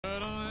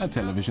A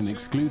television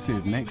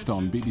exclusive next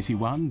on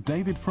BBC1,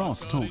 David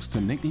Frost talks to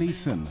Nick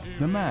Leeson,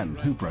 the man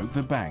who broke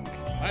the bank.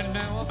 And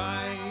now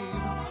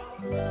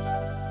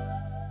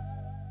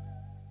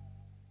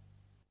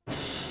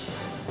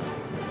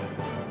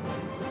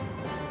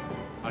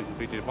I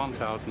completed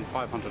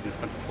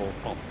 1,524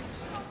 proms.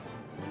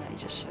 You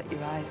just shut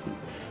your eyes and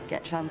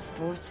get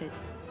transported.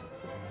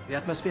 The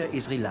atmosphere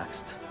is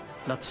relaxed,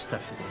 not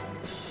stuffy.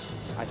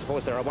 I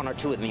suppose there are one or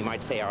two of them you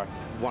might say are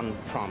one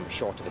prom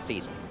short of a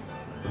season.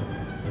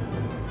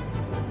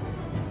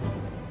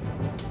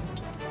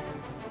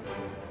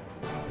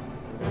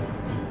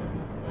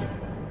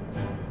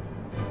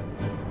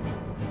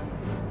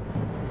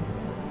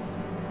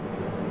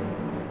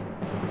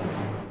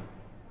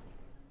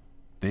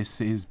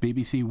 This is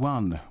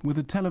BBC1 with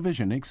a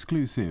television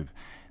exclusive.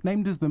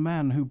 Named as the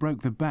man who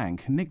broke the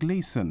bank, Nick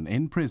Leeson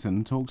in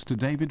prison talks to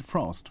David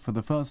Frost for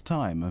the first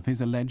time of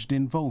his alleged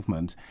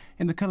involvement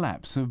in the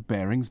collapse of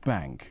Barings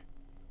Bank.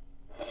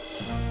 The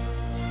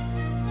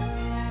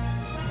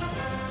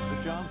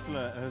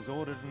Chancellor has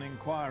ordered an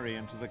inquiry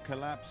into the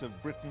collapse of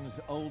Britain's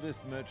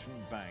oldest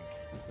merchant bank.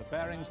 The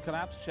Barings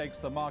collapse shakes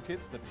the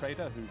markets. The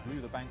trader who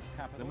blew the bank's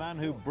capital... The man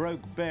who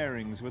broke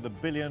Barings with a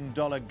 $1 billion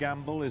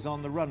gamble is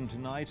on the run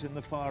tonight in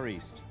the Far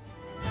East.